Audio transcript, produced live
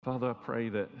Father, I pray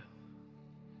that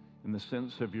in the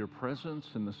sense of your presence,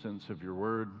 in the sense of your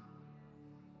word,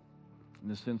 in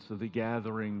the sense of the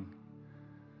gathering,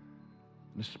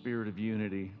 in the spirit of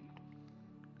unity,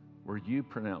 where you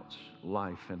pronounce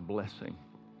life and blessing,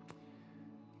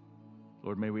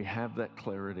 Lord, may we have that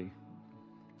clarity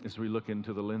as we look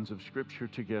into the lens of Scripture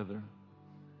together.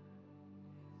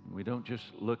 We don't just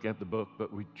look at the book,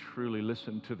 but we truly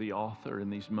listen to the author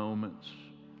in these moments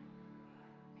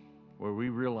where we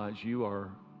realize you are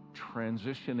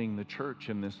transitioning the church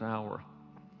in this hour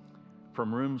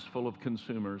from rooms full of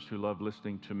consumers who love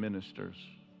listening to ministers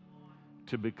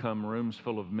to become rooms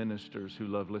full of ministers who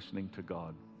love listening to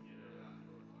God.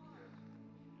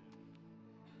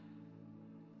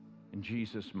 In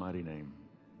Jesus' mighty name,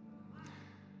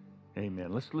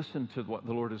 amen. Let's listen to what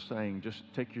the Lord is saying. Just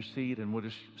take your seat and we'll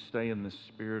just stay in the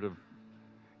spirit of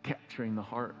capturing the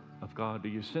heart of God. Do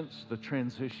you sense the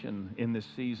transition in this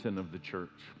season of the church?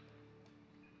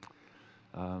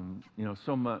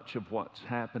 So much of what's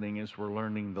happening is we're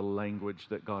learning the language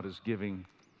that God is giving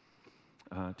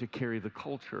to carry the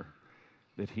culture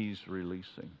that He's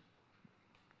releasing.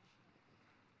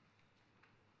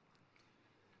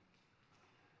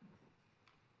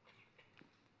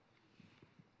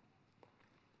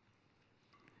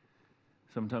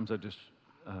 Sometimes I just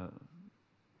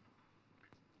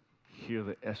hear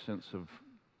the essence of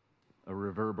a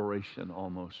reverberation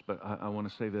almost, but I want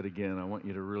to say that again. I want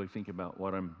you to really think about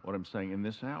what I'm saying. In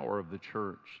this hour of the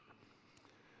church,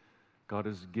 God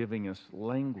is giving us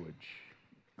language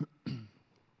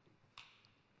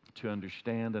to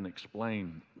understand and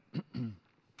explain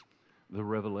the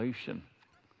revelation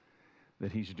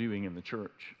that He's doing in the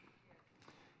church.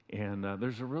 And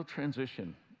there's a real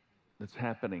transition that's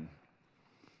happening.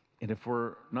 And if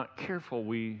we're not careful,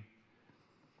 we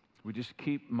just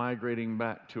keep migrating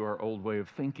back to our old way of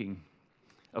thinking,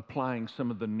 applying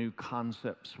some of the new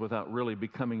concepts without really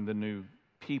becoming the new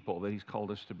people that He's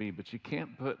called us to be. But you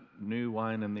can't put new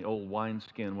wine in the old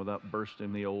wineskin without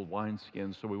bursting the old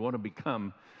wineskin. So we want to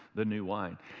become the new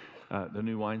wine, the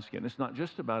new wineskin. It's not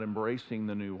just about embracing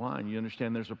the new wine. You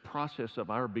understand there's a process of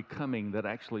our becoming that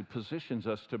actually positions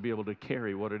us to be able to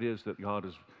carry what it is that God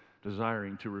is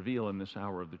desiring to reveal in this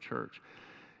hour of the church.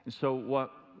 And so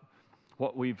what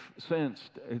we've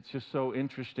sensed, it's just so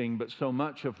interesting, but so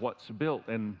much of what's built,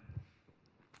 and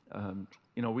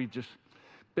we've just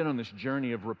been on this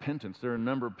journey of repentance. There are a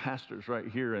number of pastors right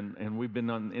here, and we've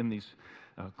been in these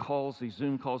calls, these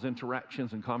Zoom calls,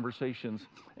 interactions and conversations,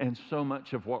 and so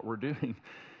much of what we're doing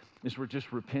is we're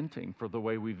just repenting for the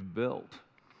way we've built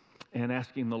and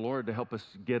asking the Lord to help us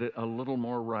get it a little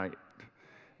more right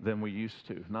than we used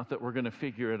to. Not that we're going to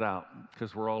figure it out,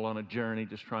 because we're all on a journey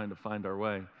just trying to find our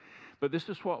way. But this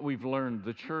is what we've learned.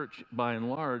 The church, by and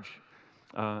large,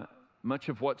 much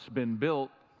of what's been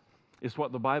built is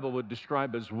what the Bible would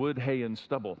describe as wood, hay, and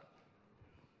stubble.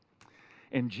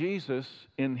 And Jesus,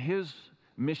 in His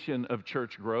mission of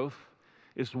church growth,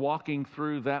 is walking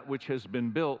through that which has been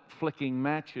built, flicking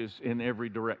matches in every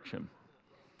direction.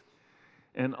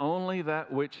 And only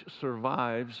that which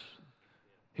survives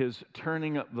His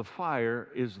turning up the fire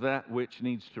is that which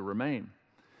needs to remain.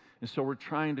 And so we're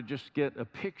trying to just get a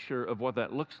picture of what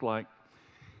that looks like.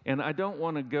 And I don't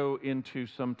want to go into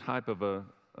some type of a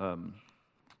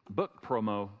book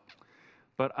promo,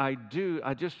 but I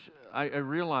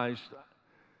realized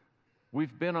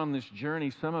we've been on this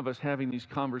journey, some of us having these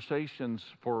conversations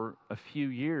for a few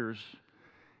years,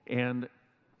 and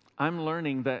I'm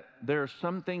learning that there are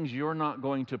some things you're not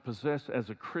going to possess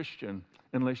as a Christian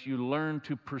unless you learn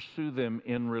to pursue them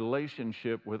in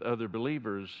relationship with other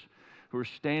believers who are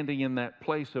standing in that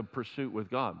place of pursuit with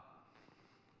God.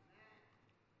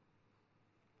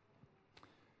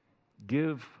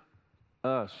 Give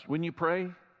us. When you pray,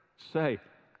 say,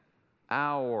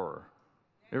 our.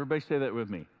 Everybody say that with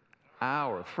me.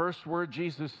 Our. First word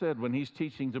Jesus said when He's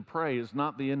teaching to pray is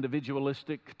not the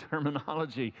individualistic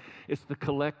terminology. It's the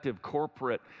collective,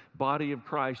 corporate, body of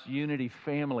Christ, unity,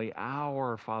 family.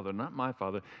 Our Father, not my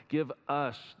Father. Give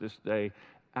us this day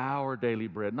our daily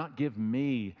bread. Not give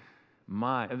me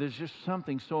my. And there's just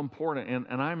something so important.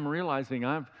 And I'm realizing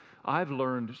I've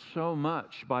learned so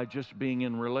much by just being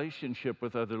in relationship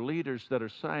with other leaders that are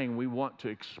saying we want to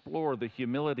explore the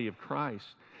humility of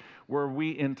Christ, where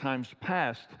we in times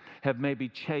past have maybe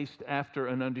chased after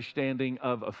an understanding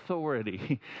of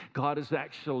authority. God is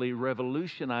actually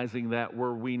revolutionizing that,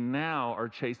 where we now are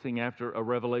chasing after a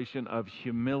revelation of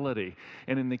humility.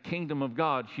 And in the kingdom of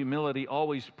God, humility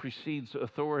always precedes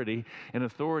authority, and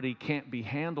authority can't be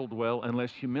handled well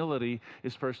unless humility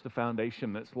is first the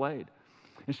foundation that's laid.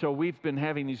 And so we've been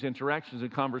having these interactions and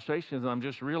conversations, and I'm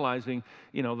just realizing,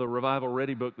 the Revival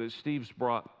Ready book that Steve's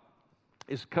brought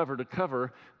is cover to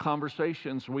cover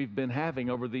conversations we've been having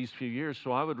over these few years.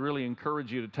 So I would really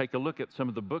encourage you to take a look at some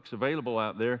of the books available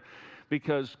out there,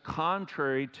 because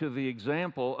contrary to the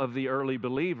example of the early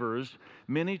believers,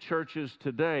 many churches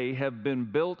today have been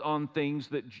built on things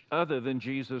other than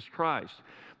Jesus Christ.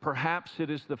 Perhaps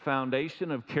it is the foundation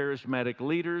of charismatic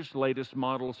leaders, latest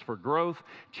models for growth,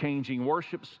 changing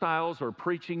worship styles or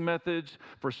preaching methods.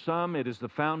 For some, it is the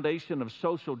foundation of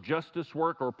social justice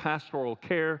work or pastoral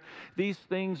care. These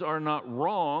things are not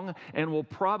wrong and will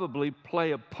probably play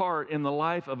a part in the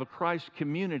life of a Christ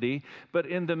community, but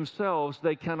in themselves,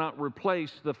 they cannot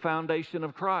replace the foundation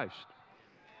of Christ.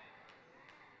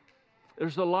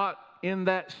 There's a lot in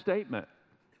that statement,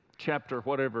 chapter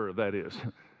whatever that is.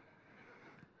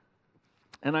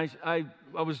 And I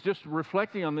was just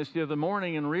reflecting on this the other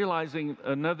morning and realizing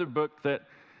another book that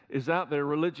is out there,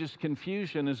 Religious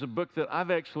Confusion, is a book that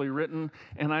I've actually written,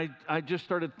 and I just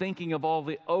started thinking of all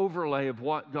the overlay of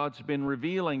what God's been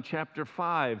revealing. Chapter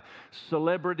 5,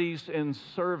 Celebrities and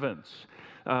Servants.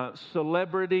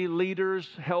 Celebrity leaders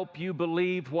help you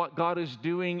believe what God is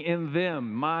doing in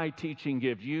them. My teaching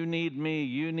gift. You need me.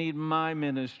 You need my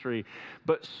ministry.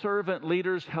 But servant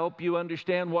leaders help you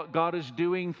understand what God is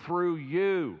doing through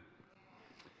you.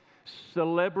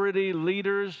 Celebrity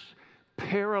leaders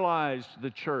paralyze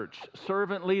the church.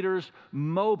 Servant leaders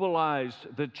mobilize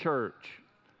the church.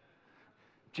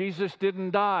 Jesus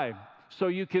didn't die so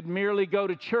you could merely go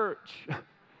to church.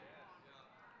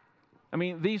 I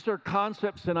mean, these are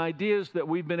concepts and ideas that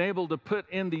we've been able to put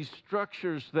in these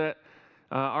structures that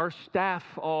our staff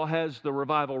all has the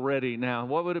Revival Ready now.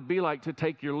 What would it be like to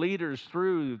take your leaders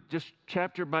through just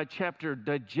chapter by chapter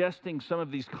digesting some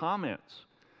of these comments?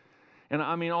 And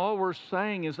I mean, all we're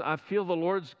saying is I feel the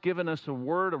Lord's given us a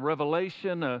word, a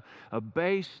revelation, a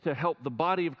base to help the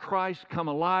body of Christ come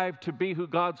alive, to be who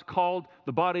God's called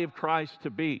the body of Christ to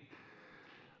be.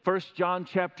 1 John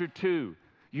chapter 2.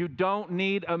 You don't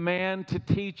need a man to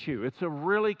teach you. It's a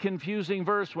really confusing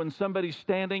verse when somebody's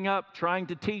standing up trying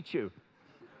to teach you.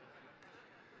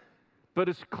 But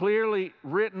it's clearly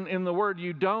written in the Word,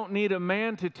 you don't need a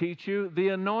man to teach you. The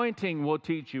anointing will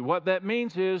teach you. What that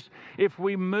means is if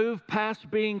we move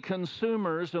past being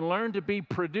consumers and learn to be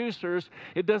producers,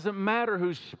 it doesn't matter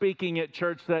who's speaking at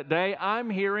church that day. I'm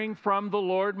hearing from the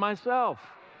Lord myself.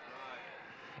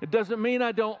 It doesn't mean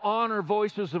I don't honor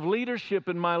voices of leadership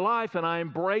in my life and I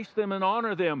embrace them and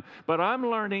honor them, but I'm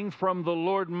learning from the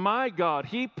Lord my God.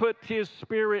 He put His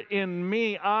Spirit in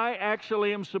me. I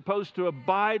actually am supposed to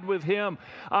abide with Him.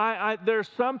 There's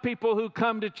some people who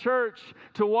come to church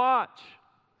to watch.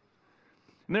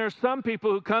 And there are some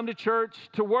people who come to church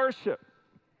to worship.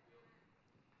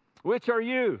 Which are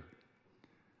you?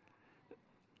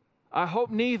 I hope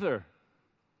neither.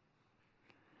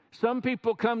 Some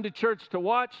people come to church to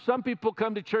watch. Some people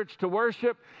come to church to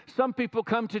worship. Some people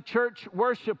come to church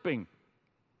worshiping.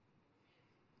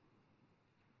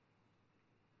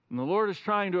 And the Lord is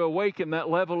trying to awaken that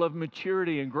level of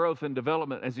maturity and growth and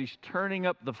development as He's turning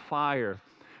up the fire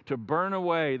to burn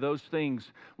away those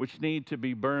things which need to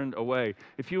be burned away.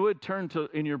 If you would turn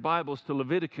in your Bibles to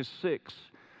Leviticus 6,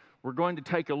 we're going to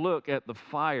take a look at the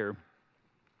fire.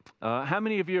 How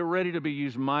many of you are ready to be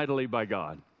used mightily by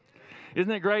God? Isn't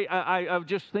it great? I'm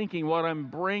just thinking what I'm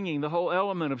bringing, the whole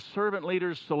element of servant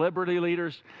leaders, celebrity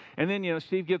leaders. And then,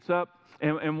 Steve gets up,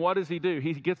 and what does he do?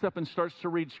 He gets up and starts to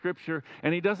read Scripture,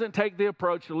 and he doesn't take the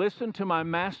approach, listen to my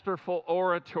masterful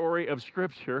oratory of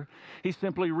Scripture. He's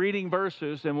simply reading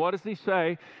verses, and what does he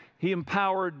say? He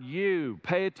empowered you.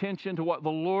 Pay attention to what the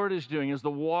Lord is doing as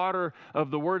the water of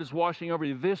the Word is washing over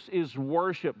you. This is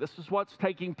worship. This is what's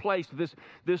taking place. This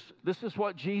is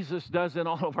what Jesus does in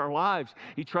all of our lives.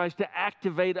 He tries to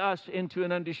activate us into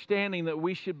an understanding that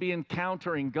we should be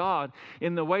encountering God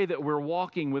in the way that we're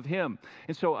walking with Him.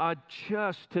 And so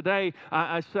today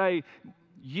I say,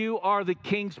 you are the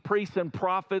kings, priests, and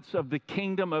prophets of the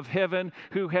kingdom of heaven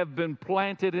who have been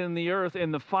planted in the earth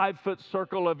in the 5-foot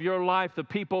circle of your life. The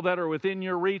people that are within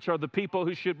your reach are the people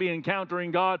who should be encountering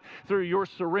God through your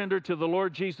surrender to the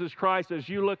Lord Jesus Christ. As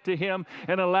you look to Him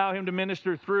and allow Him to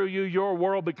minister through you, your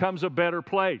world becomes a better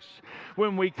place.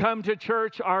 When we come to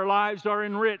church, our lives are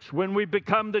enriched. When we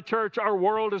become the church, our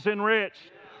world is enriched.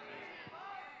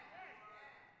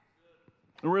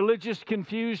 Religious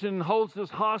confusion holds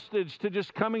us hostage to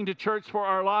just coming to church for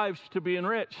our lives to be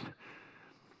enriched.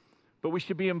 But we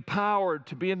should be empowered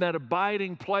to be in that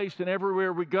abiding place, and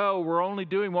everywhere we go, we're only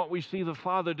doing what we see the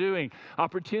Father doing.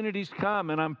 Opportunities come,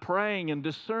 and I'm praying and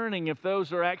discerning if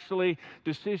those are actually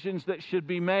decisions that should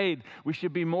be made. We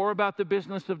should be more about the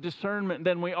business of discernment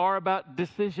than we are about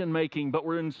decision making. But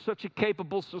we're in such a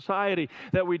capable society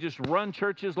that we just run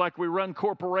churches like we run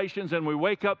corporations, and we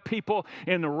wake up people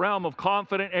in the realm of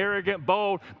confident, arrogant,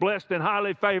 bold, blessed, and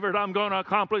highly favored. I'm going to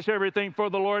accomplish everything for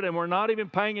the Lord, and we're not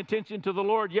even paying attention to the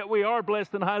Lord, yet we are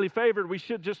blessed and highly favored. We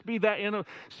should just be that in a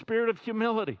spirit of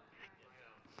humility.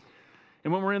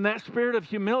 And when we're in that spirit of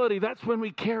humility, that's when we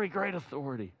carry great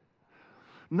authority.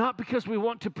 Not because we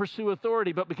want to pursue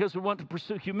authority, but because we want to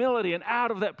pursue humility. And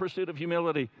out of that pursuit of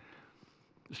humility,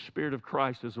 the Spirit of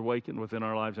Christ is awakened within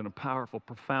our lives in a powerful,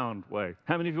 profound way.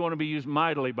 How many of you want to be used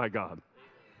mightily by God?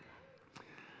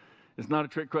 It's not a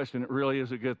trick question. It really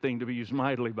is a good thing to be used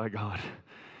mightily by God.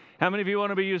 How many of you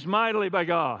want to be used mightily by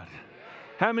God?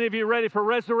 How many of you are ready for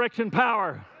resurrection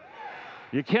power?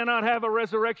 You cannot have a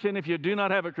resurrection if you do not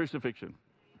have a crucifixion.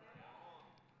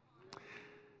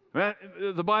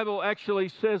 The Bible actually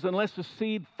says unless a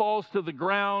seed falls to the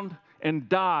ground and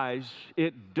dies,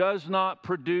 it does not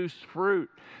produce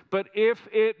fruit. But if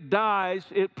it dies,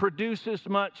 it produces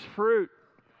much fruit.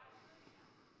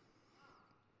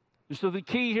 So the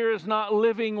key here is not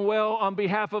living well on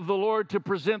behalf of the Lord to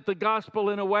present the gospel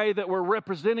in a way that we're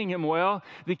representing Him well.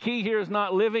 The key here is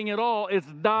not living at all,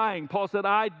 it's dying. Paul said,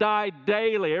 I die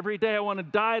daily. Every day I want to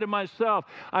die to myself.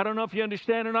 I don't know if you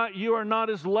understand or not, you are not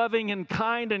as loving and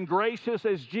kind and gracious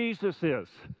as Jesus is.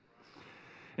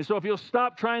 And so if you'll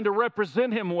stop trying to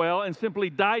represent Him well and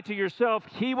simply die to yourself,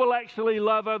 He will actually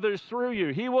love others through you.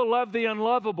 He will love the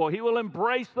unlovable. He will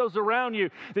embrace those around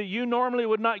you that you normally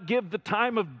would not give the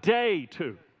time of day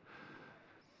to.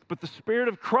 But the Spirit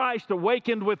of Christ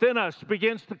awakened within us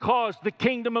begins to cause the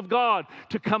kingdom of God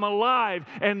to come alive.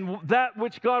 And that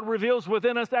which God reveals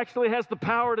within us actually has the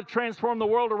power to transform the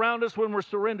world around us when we're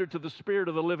surrendered to the Spirit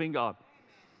of the living God.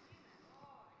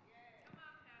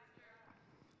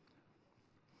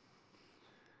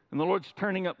 And the Lord's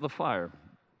turning up the fire.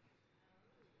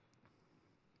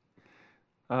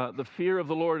 The fear of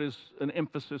the Lord is an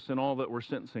emphasis in all that we're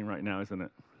sensing right now, isn't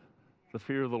it? The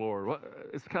fear of the Lord.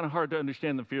 It's kind of hard to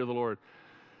understand the fear of the Lord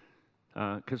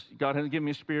because God hasn't given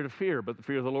me a spirit of fear, but the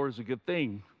fear of the Lord is a good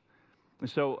thing. And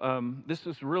so this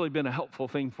has really been a helpful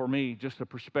thing for me, just a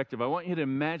perspective. I want you to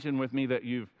imagine with me that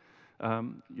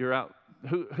you're out.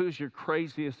 Who's your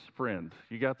craziest friend?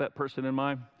 You got that person in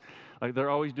mind? Like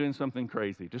they're always doing something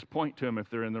crazy. Just point to them if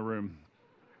they're in the room.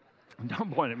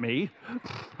 Don't point at me.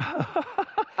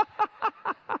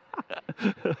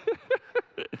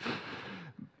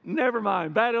 Never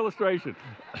mind. Bad illustration.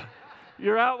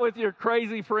 You're out with your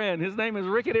crazy friend. His name is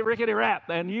Rickety Rap,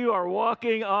 and you are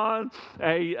walking on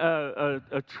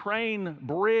a train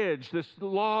bridge, this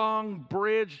long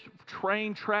bridge,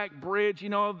 train track bridge,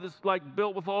 this like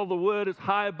built with all the wood. It's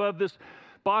high above this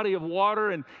body of water,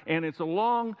 and it's a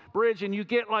long bridge, and you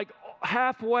get like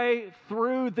halfway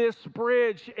through this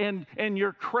bridge, and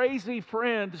your crazy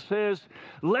friend says,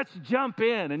 let's jump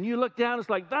in. And you look down, it's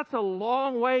like, that's a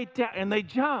long way down, and they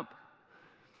jump.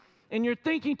 And you're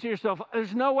thinking to yourself,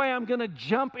 there's no way I'm going to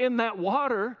jump in that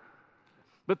water,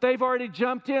 but they've already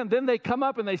jumped in. Then they come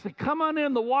up and they say, come on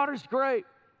in, the water's great.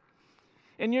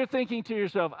 And you're thinking to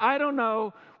yourself, I don't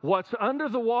know what's under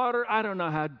the water. I don't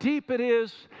know how deep it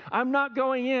is. I'm not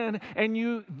going in.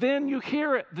 And then you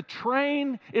hear it. The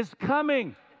train is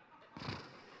coming.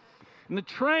 And the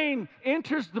train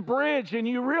enters the bridge, and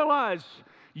you realize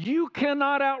you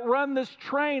cannot outrun this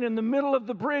train in the middle of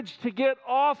the bridge to get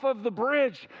off of the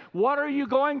bridge. What are you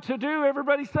going to do?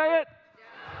 Everybody say it.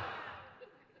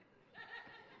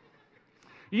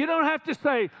 You don't have to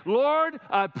say, Lord,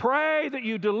 I pray that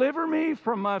you deliver me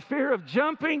from my fear of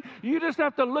jumping. You just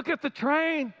have to look at the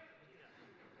train.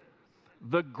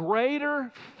 The greater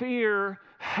fear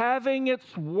having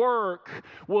its work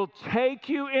will take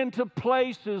you into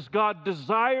places God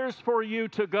desires for you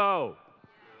to go.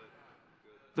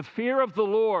 The fear of the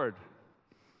Lord.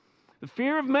 The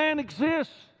fear of man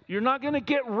exists. You're not going to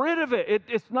get rid of it.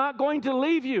 It's not going to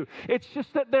leave you. It's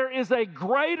just that there is a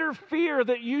greater fear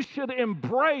that you should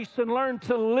embrace and learn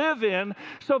to live in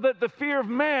so that the fear of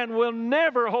man will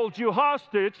never hold you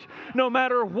hostage. No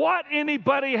matter what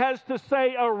anybody has to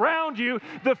say around you,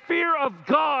 the fear of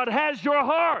God has your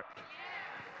heart.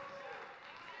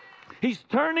 He's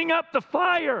turning up the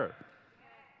fire.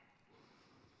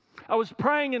 I was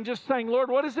praying and just saying, Lord,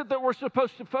 what is it that we're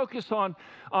supposed to focus on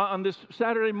this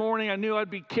Saturday morning? I knew I'd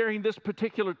be carrying this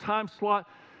particular time slot.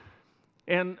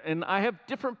 And I have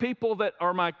different people that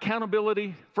are my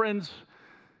accountability friends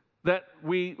that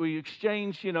we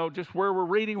exchange, just where we're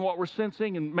reading, what we're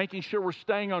sensing, and making sure we're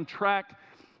staying on track.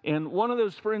 And one of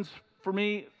those friends for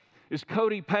me is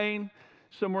Cody Payne,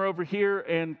 somewhere over here.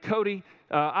 And Cody,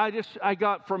 I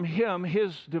got from him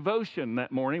his devotion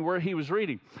that morning where he was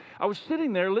reading. I was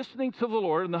sitting there listening to the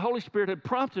Lord, and the Holy Spirit had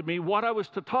prompted me what I was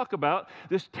to talk about,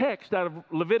 this text out of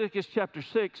Leviticus chapter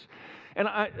 6. And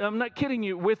I'm not kidding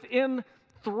you, within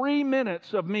 3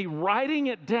 minutes of me writing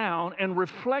it down and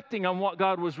reflecting on what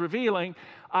God was revealing,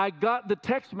 I got the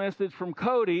text message from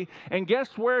Cody, and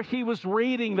guess where he was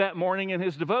reading that morning in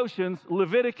his devotions?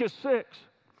 Leviticus 6.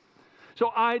 So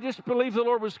I just believe the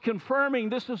Lord was confirming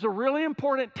this is a really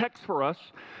important text for us.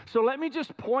 So let me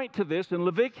just point to this in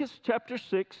Leviticus chapter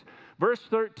 6, verse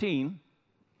 13.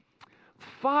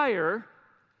 Fire,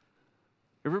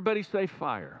 everybody say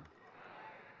fire.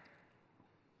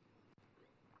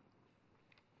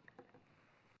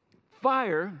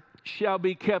 Fire shall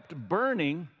be kept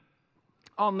burning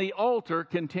on the altar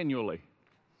continually.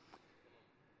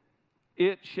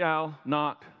 It shall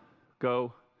not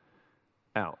go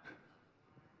out.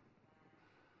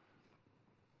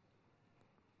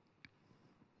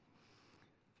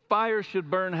 Fire should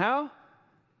burn how?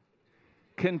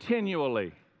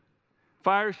 Continually.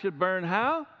 Fire should burn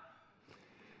how?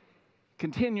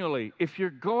 Continually. If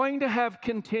you're going to have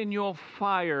continual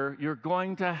fire, you're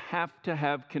going to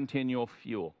have continual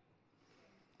fuel.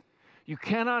 You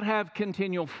cannot have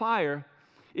continual fire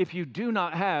if you do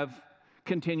not have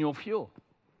continual fuel.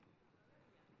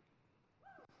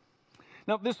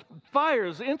 Now, this fire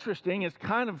is interesting. It's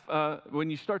kind of,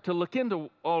 when you start to look into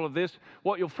all of this,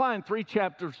 what you'll find 3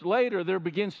 chapters later, there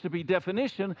begins to be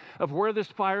definition of where this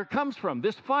fire comes from.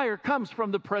 This fire comes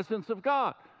from the presence of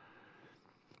God.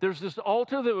 There's this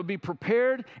altar that would be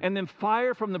prepared, and then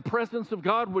fire from the presence of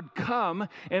God would come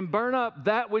and burn up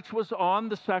that which was on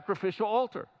the sacrificial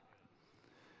altar.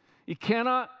 You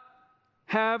cannot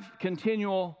have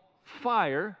continual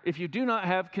fire if you do not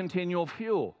have continual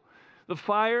fuel. The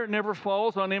fire never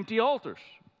falls on empty altars.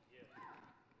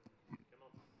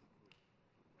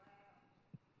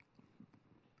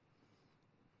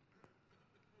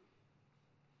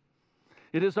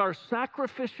 It is our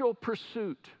sacrificial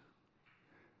pursuit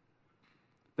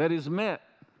that is met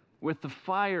with the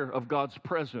fire of God's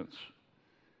presence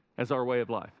as our way of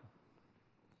life.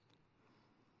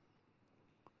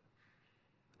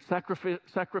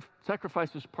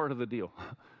 Sacrifice is part of the deal.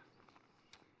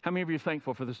 How many of you are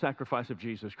thankful for the sacrifice of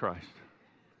Jesus Christ?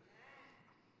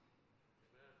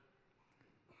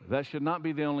 That should not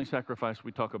be the only sacrifice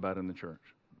we talk about in the church.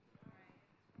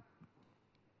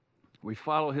 We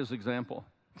follow his example.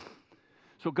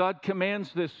 So God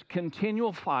commands this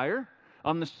continual fire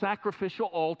on the sacrificial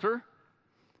altar.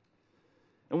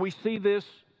 And we see this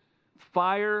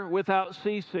fire without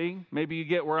ceasing. Maybe you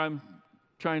get where I'm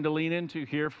trying to lean into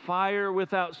here. Fire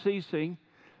without ceasing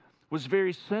was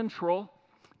very central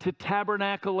to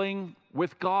tabernacling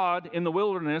with God in the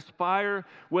wilderness. Fire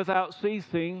without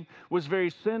ceasing was very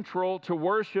central to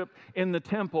worship in the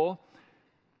temple.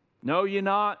 No, you're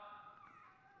not.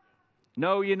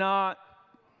 No, you're not.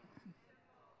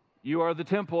 You are the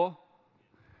temple.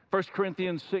 1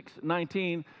 Corinthians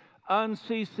 6:19,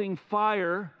 unceasing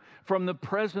fire from the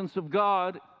presence of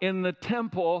God in the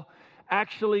temple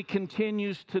actually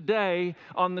continues today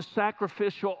on the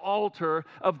sacrificial altar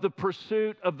of the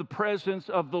pursuit of the presence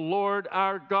of the Lord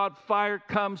our God. Fire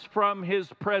comes from his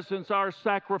presence. Our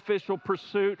sacrificial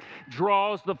pursuit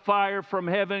draws the fire from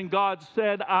heaven. God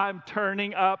said, I'm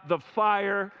turning up the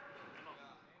fire.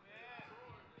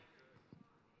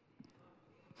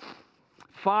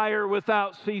 Fire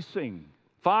without ceasing.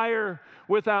 Fire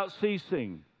without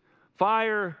ceasing.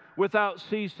 Fire without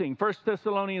ceasing. 1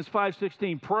 Thessalonians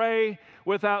 5:16, pray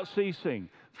without ceasing.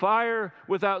 Fire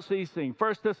without ceasing.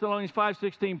 1 Thessalonians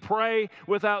 5:16, pray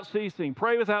without ceasing.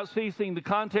 Pray without ceasing. The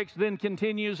context then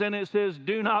continues and it says,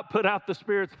 do not put out the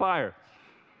Spirit's fire.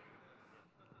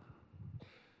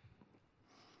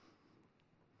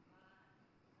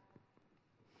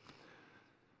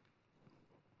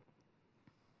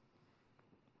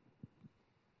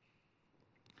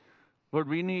 Lord,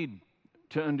 we need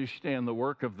to understand the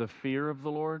work of the fear of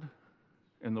the Lord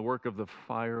and the work of the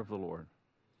fire of the Lord.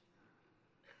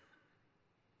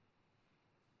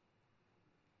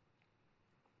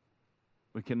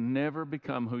 We can never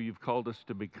become who you've called us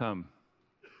to become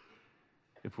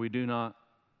if we do not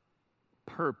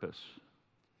purpose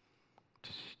to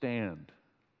stand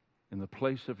in the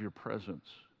place of your presence,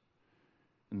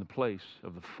 in the place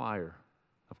of the fire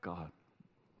of God.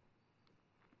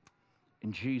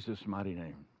 In Jesus' mighty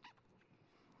name.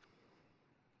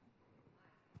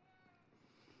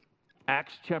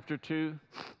 Acts chapter 2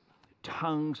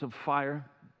 tongues of fire.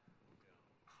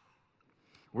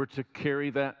 We're to carry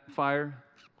that fire.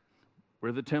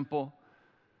 We're the temple.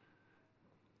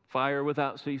 Fire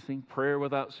without ceasing, prayer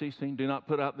without ceasing. Do not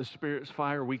put out the Spirit's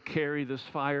fire. We carry this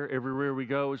fire everywhere we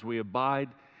go as we abide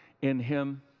in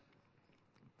Him.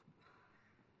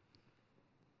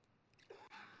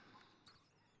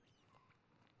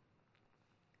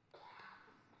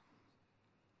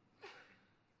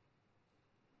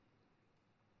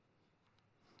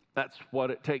 That's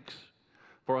what it takes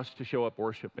for us to show up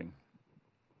worshiping.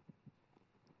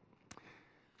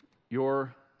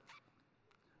 You're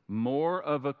more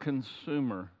of a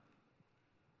consumer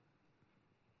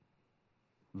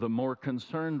the more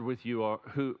concerned with you are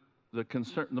the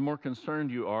more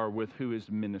concerned you are with who is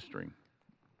ministering.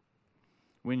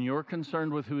 When you're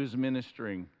concerned with who is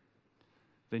ministering,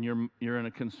 then you're in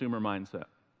a consumer mindset.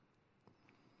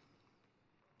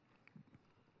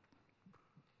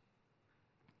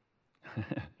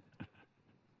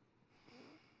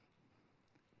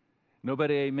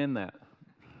 Nobody amen that.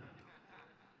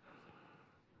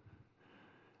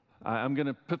 I'm going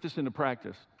to put this into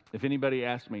practice. If anybody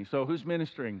asks me, so who's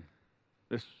ministering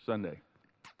this Sunday?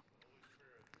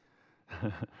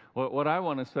 What I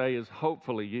want to say is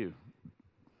hopefully you.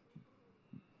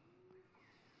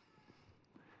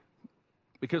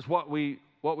 Because what we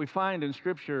find in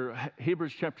Scripture,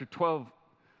 Hebrews chapter 12,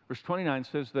 verse 29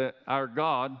 says that our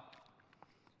God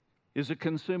is a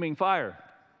consuming fire.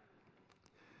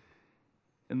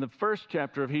 In the first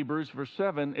chapter of Hebrews, verse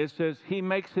 7, it says, He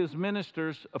makes His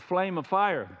ministers a flame of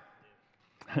fire.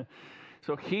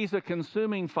 So He's a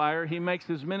consuming fire. He makes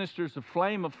His ministers a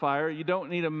flame of fire. You don't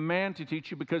need a man to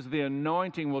teach you because the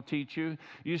anointing will teach you.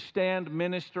 You stand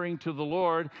ministering to the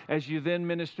Lord as you then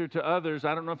minister to others.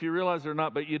 I don't know if you realize it or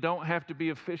not, but you don't have to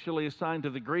be officially assigned to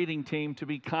the greeting team to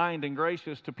be kind and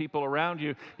gracious to people around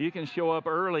you. You can show up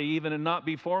early even and not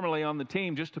be formally on the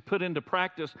team, just to put into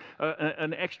practice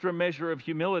an extra measure of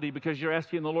humility, because you're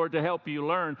asking the Lord to help you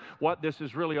learn what this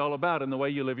is really all about in the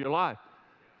way you live your life.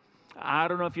 I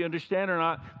don't know if you understand or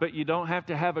not, but you don't have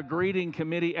to have a greeting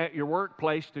committee at your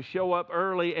workplace to show up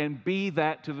early and be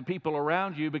that to the people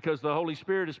around you, because the Holy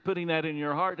Spirit is putting that in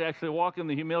your heart to actually walk in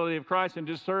the humility of Christ and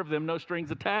just serve them, no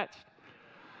strings attached.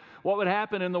 What would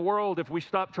happen in the world if we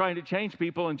stopped trying to change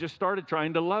people and just started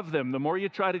trying to love them? The more you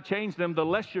try to change them, the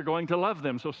less you're going to love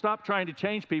them. So stop trying to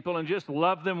change people and just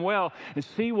love them well and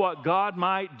see what God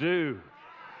might do.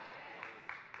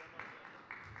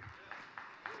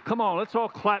 Come on, let's all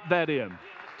clap that in.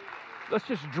 Let's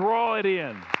just draw it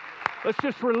in. Let's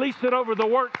just release it over the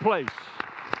workplace.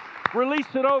 Release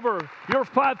it over your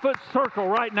 5-foot circle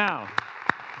right now.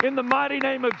 In the mighty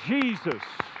name of Jesus.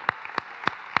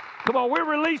 Come on, we're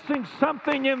releasing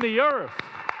something in the earth.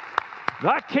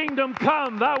 Thy kingdom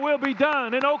come, thy will be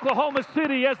done in Oklahoma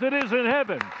City as it is in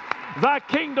heaven. Thy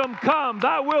kingdom come,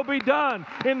 thy will be done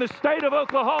in the state of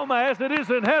Oklahoma as it is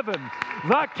in heaven.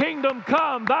 Thy kingdom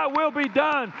come, thy will be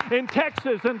done in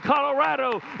Texas and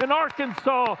Colorado and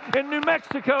Arkansas and New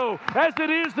Mexico as it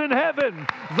is in heaven.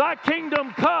 Thy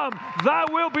kingdom come, thy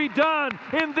will be done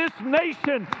in this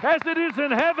nation as it is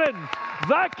in heaven.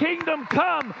 Thy kingdom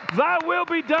come, thy will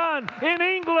be done in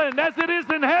England as it is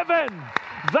in heaven.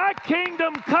 Thy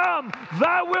kingdom come,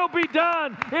 thy will be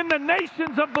done in the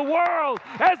nations of the world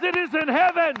as it is in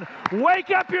heaven. Wake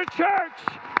up your church.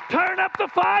 Turn up the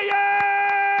fire.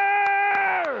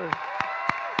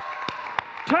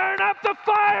 Turn up the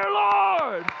fire,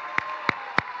 Lord.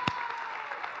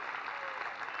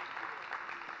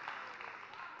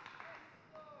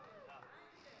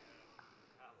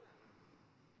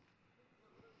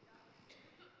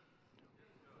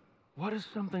 What does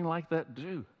something like that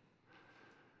do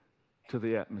to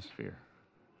the atmosphere?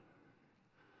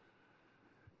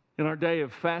 In our day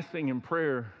of fasting and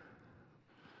prayer,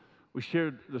 we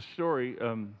shared the story.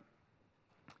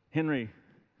 Henry,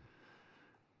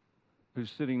 who's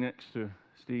sitting next to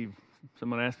Steve,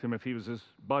 someone asked him if he was his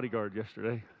bodyguard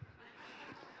yesterday.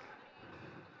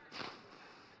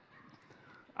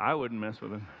 I wouldn't mess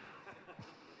with him.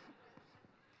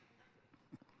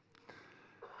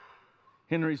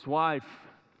 Henry's wife,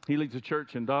 he leads a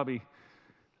church in Dobby,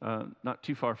 not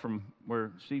too far from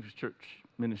where Steve's church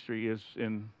ministry is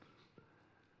in.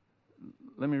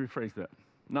 Let me rephrase that.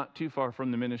 Not too far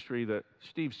from the ministry that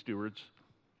Steve stewards.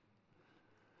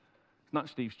 It's not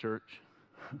Steve's church.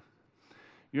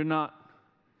 You're not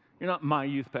my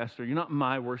youth pastor. You're not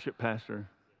my worship pastor.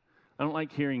 I don't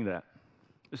like hearing that.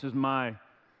 This is not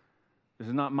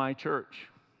my church.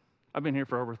 I've been here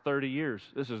for over 30 years.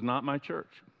 This is not my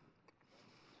church.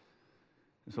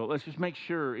 So let's just make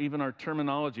sure, even our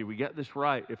terminology, we get this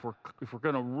right. If we're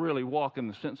going to really walk in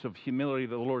the sense of humility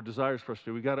that the Lord desires for us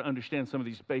to, we got to understand some of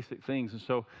these basic things. And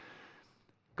so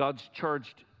God's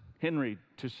charged Henry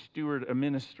to steward a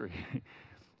ministry.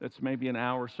 That's maybe an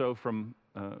hour or so from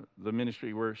the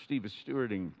ministry where Steve is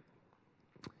stewarding.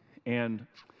 And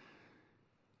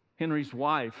Henry's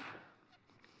wife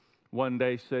one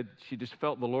day said she just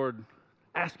felt the Lord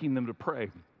asking them to pray.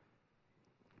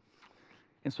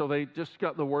 And so they just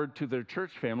got the word to their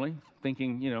church family,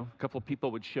 thinking, a couple of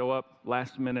people would show up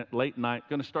last minute, late night,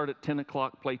 going to start at 10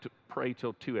 o'clock, pray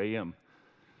till 2 a.m.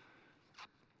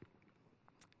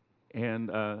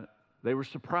 And they were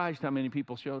surprised how many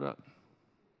people showed up.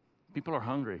 People are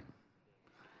hungry.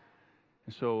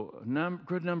 And so a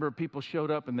good number of people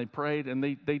showed up and they prayed, and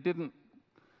they didn't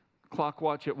clock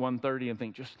watch at 1:30 and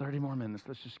think, just 30 more minutes,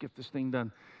 let's just get this thing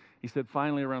done. He said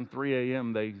finally around 3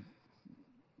 a.m. they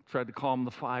tried to calm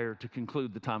the fire to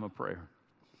conclude the time of prayer.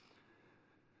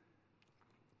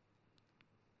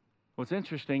 What's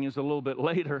interesting is a little bit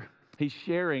later, he's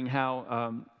sharing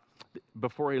how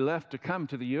before he left to come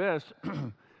to the U.S.,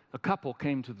 a couple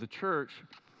came to the church,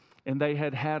 and they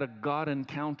had had a God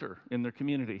encounter in their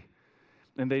community.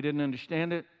 And they didn't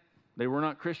understand it. They were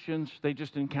not Christians. They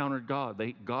just encountered God.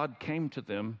 God came to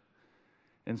them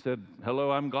and said,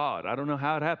 hello, I'm God. I don't know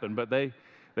how it happened, but they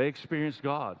experienced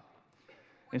God.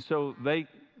 And so they,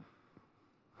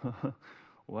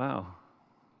 wow,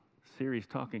 Siri's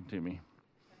talking to me.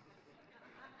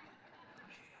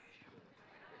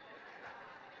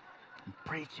 I'm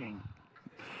preaching.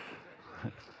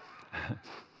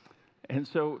 And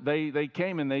so they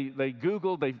came and they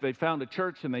Googled, they found a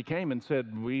church, and they came and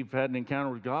said, we've had an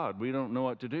encounter with God. We don't know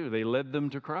what to do. They led them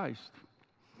to Christ.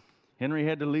 Henry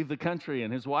had to leave the country,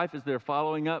 and his wife is there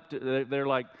following up. They're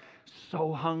like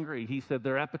so hungry. He said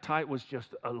their appetite was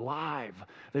just alive.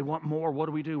 They want more. What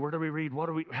do we do? Where do we read?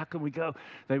 How can we go?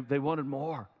 They wanted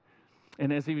more.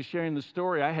 And as he was sharing the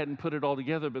story, I hadn't put it all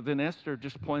together, but then Esther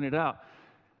just pointed out,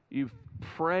 you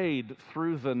prayed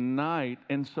through the night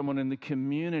and someone in the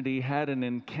community had an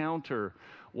encounter.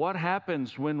 What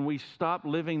happens when we stop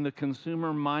living the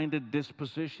consumer-minded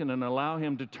disposition and allow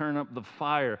Him to turn up the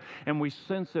fire? And we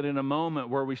sense it in a moment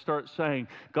where we start saying,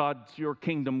 God, your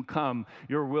kingdom come,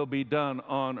 your will be done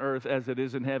on earth as it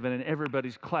is in heaven. And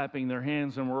everybody's clapping their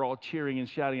hands and we're all cheering and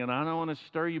shouting. And I don't want to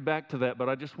stir you back to that, but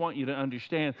I just want you to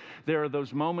understand there are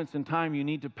those moments in time you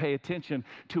need to pay attention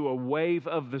to a wave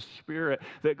of the Spirit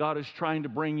that God is trying to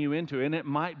bring you into. And it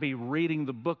might be reading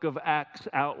the book of Acts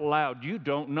out loud. You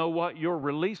don't know what you're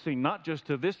releasing, not just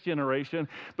to this generation,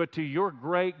 but to your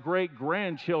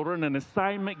great-great-grandchildren. An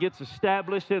assignment gets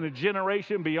established in a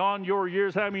generation beyond your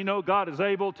years. How many know God is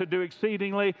able to do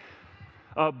exceedingly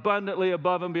abundantly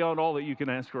above and beyond all that you can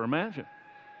ask or imagine?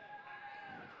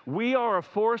 We are a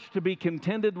force to be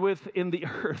contended with in the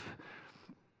earth.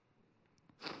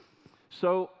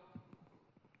 So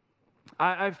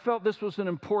I felt this was an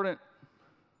important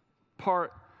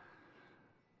part.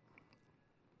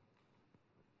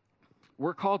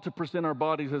 We're called to present our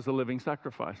bodies as a living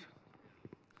sacrifice.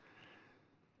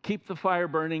 Keep the fire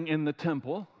burning in the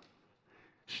temple.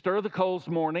 Stir the coals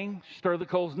morning, stir the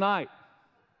coals night.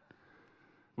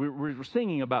 We're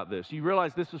singing about this. You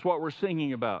realize this is what we're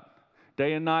singing about.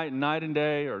 Day and night and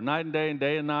day, or night and day and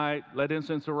day and night, let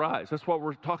incense arise. That's what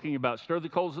we're talking about. Stir the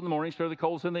coals in the morning, stir the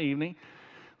coals in the evening.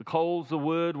 The coals, the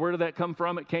wood, where did that come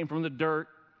from? It came from the dirt.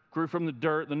 Grew from the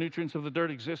dirt. The nutrients of the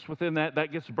dirt exist within that.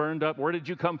 That gets burned up. Where did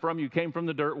you come from? You came from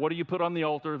the dirt. What do you put on the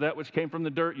altar? That which came from the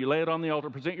dirt. You lay it on the altar.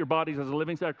 Present your bodies as a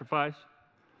living sacrifice.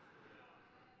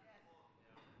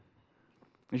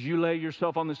 As you lay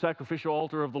yourself on the sacrificial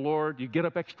altar of the Lord, you get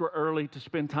up extra early to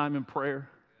spend time in prayer.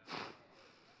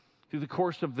 Through the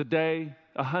course of the day,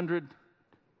 100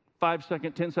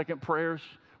 5-second, 10-second prayers.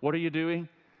 What are you doing?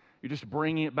 You're just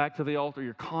bringing it back to the altar.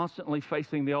 You're constantly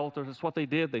facing the altar. That's what they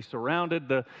did. They surrounded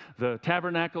the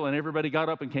tabernacle, and everybody got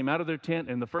up and came out of their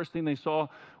tent, and the first thing they saw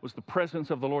was the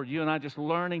presence of the Lord. You and I just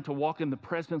learning to walk in the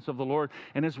presence of the Lord.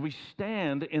 And as we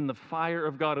stand in the fire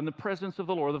of God, in the presence of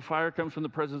the Lord, the fire comes from the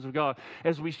presence of God.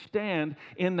 As we stand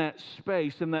in that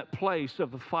space, in that place of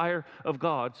the fire of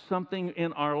God, something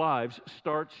in our lives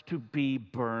starts to be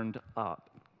burned up.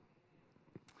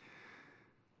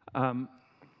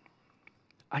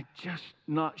 I'm just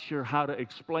not sure how to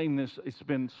explain this. It's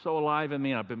been so alive in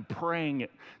me. I've been praying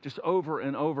it just over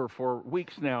and over for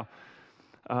weeks now.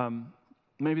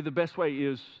 Maybe the best way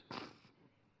is,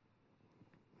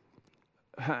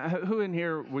 who in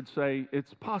here would say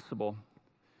it's possible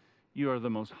you are the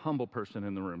most humble person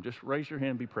in the room? Just raise your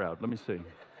hand, be proud. Let me see.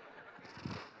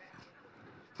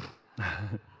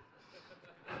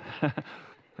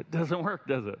 It doesn't work,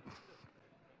 does it?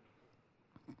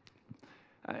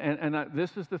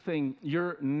 This is the thing.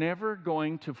 You're never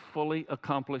going to fully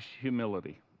accomplish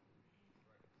humility.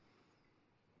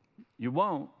 You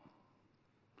won't.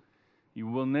 You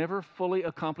will never fully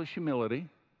accomplish humility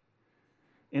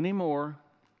any more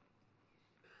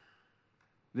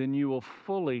than you will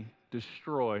fully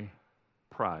destroy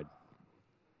pride.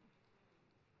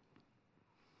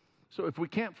 So if we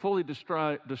can't fully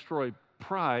destroy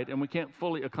pride and we can't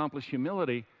fully accomplish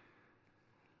humility,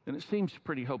 then it seems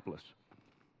pretty hopeless.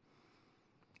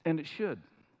 And it should.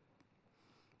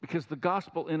 Because the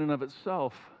gospel in and of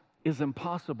itself is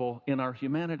impossible in our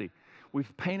humanity.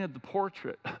 We've painted the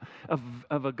portrait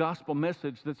of a gospel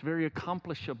message that's very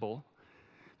accomplishable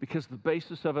because the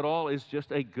basis of it all is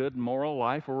just a good moral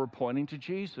life where we're pointing to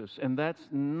Jesus. And that's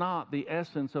not the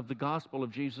essence of the gospel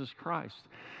of Jesus Christ.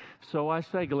 So I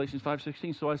say, Galatians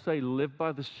 5:16, so I say, live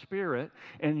by the Spirit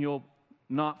and you'll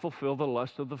not fulfill the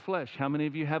lust of the flesh. How many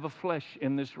of you have a flesh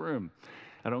in this room?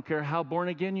 I don't care how born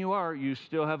again you are, you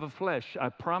still have a flesh. I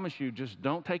promise you, just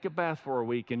don't take a bath for a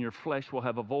week and your flesh will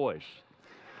have a voice.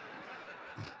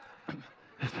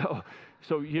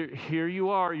 So here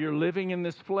you are, you're living in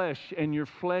this flesh, and your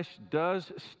flesh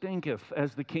does stinketh,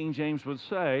 as the King James would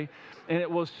say, and it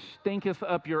will stinketh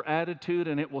up your attitude,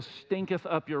 and it will stinketh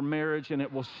up your marriage, and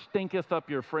it will stinketh up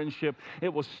your friendship,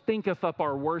 it will stinketh up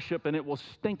our worship, and it will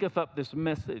stinketh up this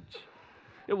message.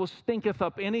 It will stinketh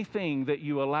up anything that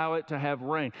you allow it to have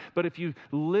reign. But if you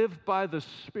live by the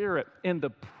Spirit in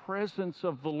the presence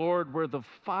of the Lord, where the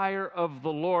fire of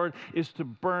the Lord is to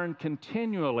burn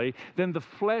continually, then the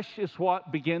flesh is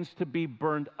what begins to be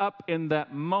burned up in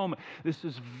that moment. This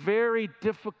is very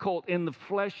difficult in the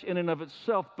flesh in and of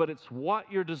itself, but it's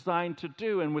what you're designed to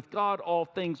do. And with God, all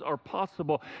things are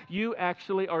possible. You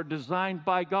actually are designed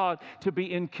by God to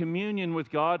be in communion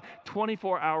with God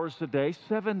 24 hours a day,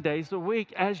 7 days a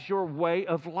week, as your way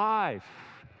of life.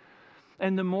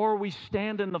 And the more we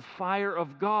stand in the fire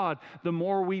of God, the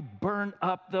more we burn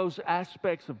up those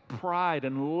aspects of pride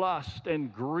and lust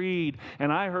and greed.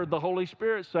 And I heard the Holy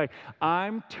Spirit say,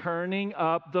 I'm turning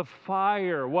up the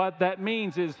fire. What that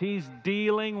means is He's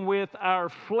dealing with our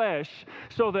flesh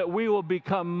so that we will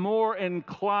become more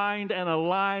inclined and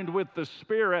aligned with the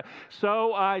Spirit.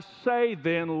 So I say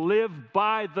then, live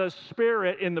by the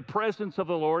Spirit in the presence of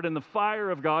the Lord, in the fire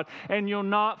of God, and you'll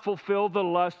not fulfill the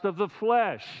lust of the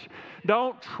flesh.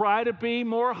 Don't try to be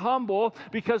more humble,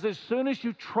 because as soon as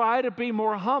you try to be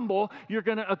more humble, you're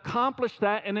going to accomplish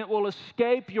that, and it will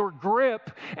escape your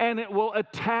grip, and it will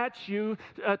attach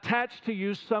to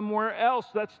you somewhere else.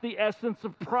 That's the essence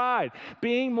of pride.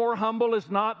 Being more humble is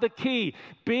not the key.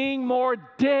 Being more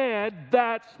dead,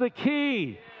 that's the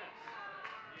key.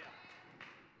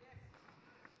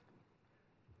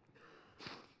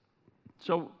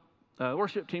 So the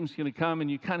worship team's going to come, and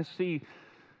you kind of see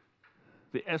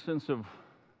the essence of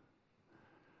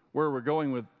where we're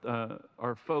going with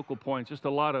our focal points. Just a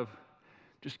lot of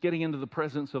just getting into the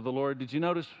presence of the Lord. Did you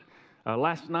notice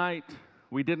last night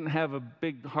we didn't have a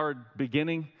big, hard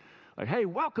beginning? Like, hey,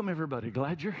 welcome everybody,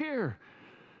 glad you're here.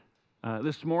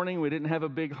 This morning we didn't have a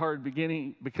big, hard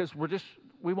beginning because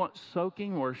we want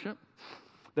soaking worship.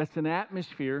 That's an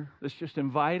atmosphere that's just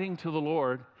inviting to the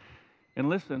Lord. And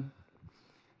listen,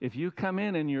 if you come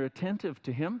in and you're attentive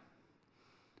to Him,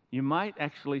 you might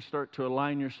actually start to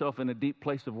align yourself in a deep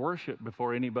place of worship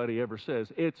before anybody ever says,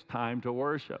 it's time to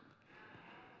worship.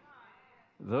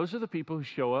 Those are the people who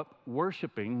show up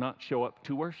worshiping, not show up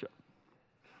to worship.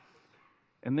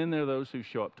 And then there are those who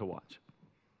show up to watch.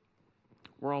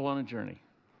 We're all on a journey.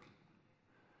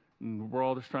 And we're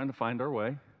all just trying to find our way.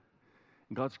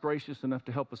 And God's gracious enough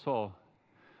to help us all.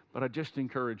 But I just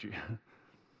encourage you,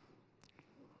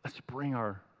 let's bring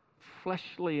our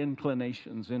fleshly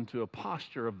inclinations into a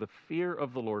posture of the fear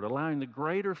of the Lord, allowing the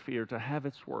greater fear to have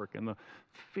its work, and the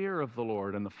fear of the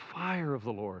Lord and the fire of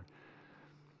the Lord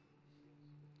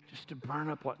just to burn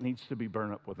up what needs to be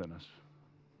burned up within us.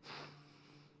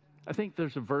 I think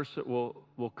there's a verse that will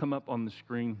come up on the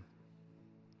screen.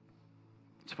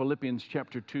 It's Philippians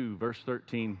chapter 2, verse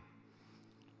 13.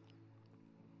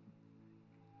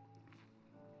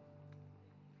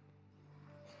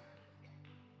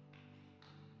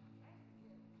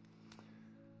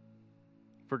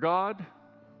 For God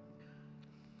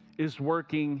is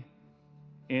working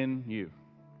in you.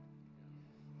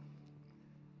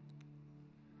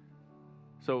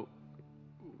 So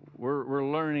we're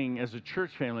learning as a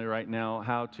church family right now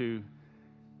how to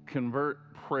convert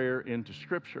prayer into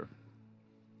Scripture.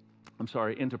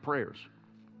 Into prayers.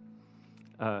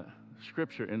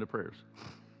 Scripture into prayers.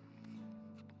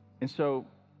 And so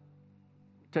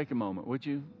take a moment, would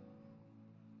you?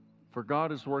 For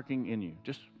God is working in you.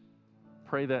 Just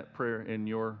pray that prayer in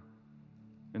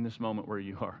this moment where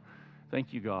you are.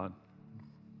 Thank you, God.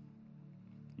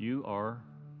 You are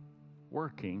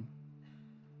working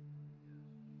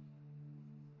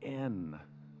in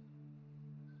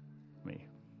me.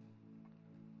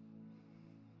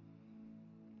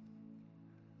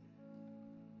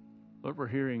 Lord, we're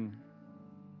hearing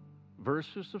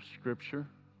verses of Scripture,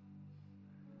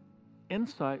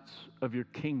 insights of your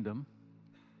kingdom,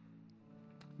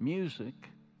 music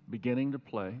beginning to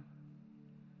play.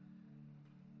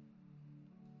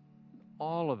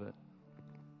 All of it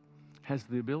has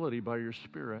the ability by your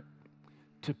Spirit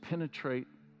to penetrate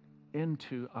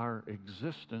into our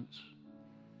existence,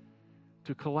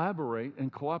 to collaborate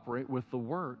and cooperate with the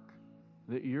work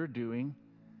that you're doing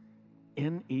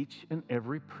in each and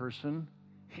every person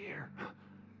here.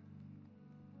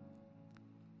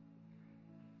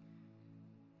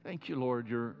 Thank you, Lord,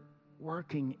 you're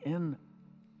working in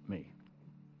me.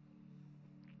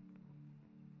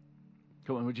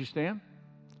 Come on, would you stand?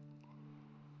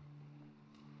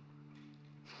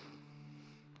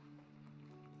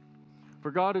 For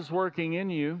God is working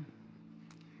in you,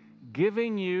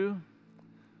 giving you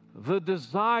the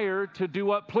desire to do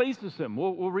what pleases Him.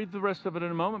 We'll read the rest of it in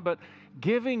a moment, but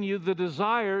giving you the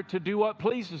desire to do what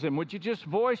pleases Him. Would you just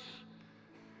voice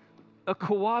a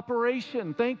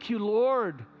cooperation? Thank you,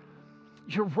 Lord.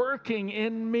 You're working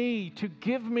in me to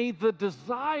give me the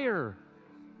desire.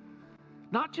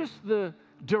 Not just the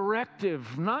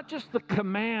directive, not just the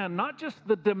command, not just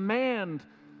the demand,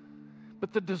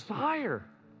 but the desire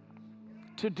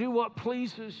to do what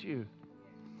pleases you.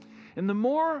 And the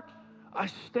more I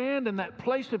stand in that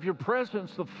place of your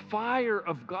presence, the fire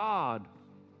of God,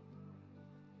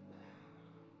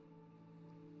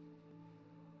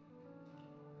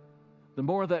 the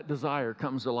more that desire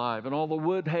comes alive, and all the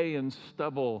wood, hay, and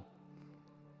stubble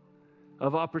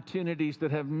of opportunities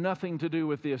that have nothing to do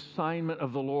with the assignment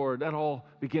of the Lord, that all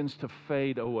begins to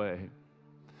fade away.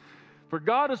 For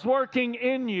God is working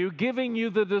in you, giving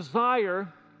you the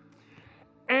desire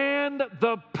and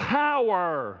the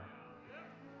power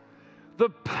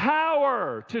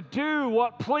to do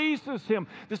what pleases Him.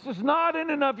 This is not in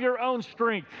and of your own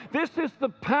strength. This is the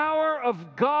power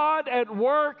of God at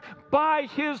work by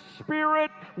His Spirit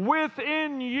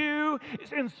within you.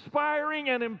 It's inspiring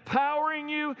and empowering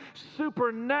you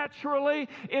supernaturally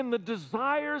in the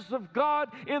desires of God,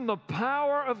 in the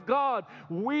power of God.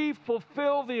 We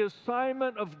fulfill the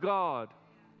assignment of God.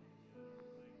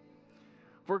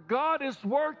 For God is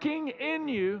working in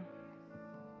you,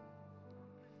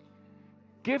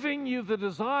 giving you the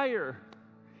desire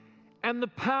and the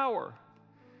power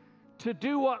to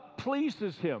do what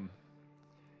pleases Him.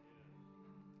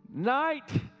 Night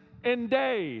and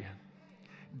day,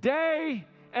 day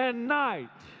and night.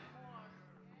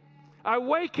 I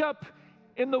wake up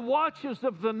in the watches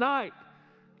of the night,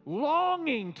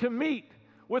 longing to meet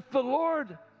with the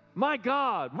Lord my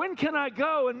God. When can I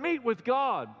go and meet with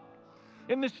God?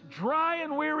 In this dry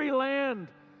and weary land.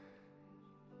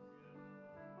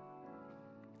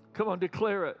 Come on,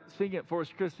 declare it. Sing it for us,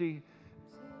 Chrissy.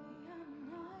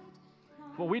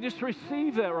 Well, we just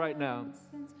receive that right now.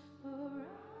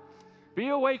 Be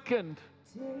awakened.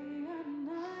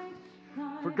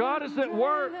 For God is at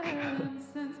work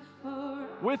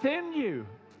within you,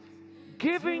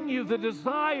 giving you the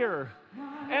desire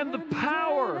and the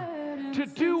power to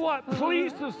do what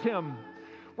pleases Him,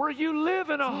 where you live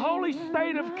in a holy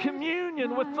state of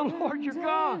communion with the Lord your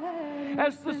God,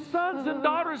 as the sons and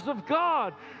daughters of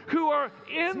God who are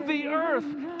in the earth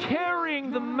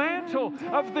carrying the mantle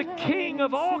of the King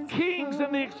of all kings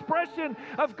and the expression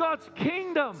of God's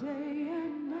kingdom.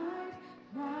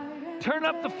 Turn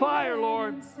up the fire,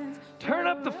 Lord. Turn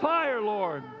up the fire,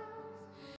 Lord.